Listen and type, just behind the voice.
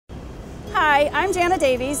Hi, I'm Jana.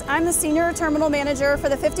 I'm the Senior Terminal Manager for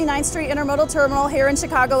the 59th Street Intermodal Terminal here in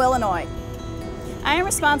Chicago, Illinois. I am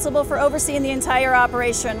responsible for overseeing the entire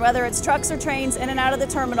operation, whether it's trucks or trains in and out of the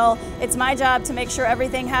terminal. It's my job to make sure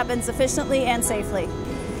everything happens efficiently and safely.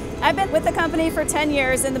 I've been with the company for 10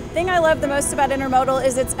 years, and the thing I love the most about intermodal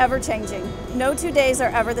is it's ever-changing. No 2 days are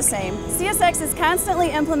ever the same. CSX is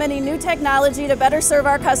constantly implementing new technology to better serve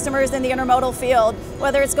our customers in the intermodal field,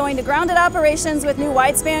 whether it's going to grounded operations with new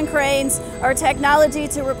wide-span cranes or technology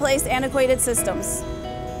to replace antiquated systems.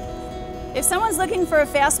 If someone's looking for a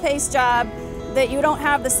fast-paced job that you don't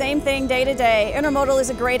have the same thing day to day, intermodal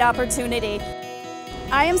is a great opportunity.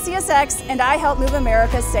 I am CSX, and I help move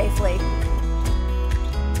America safely.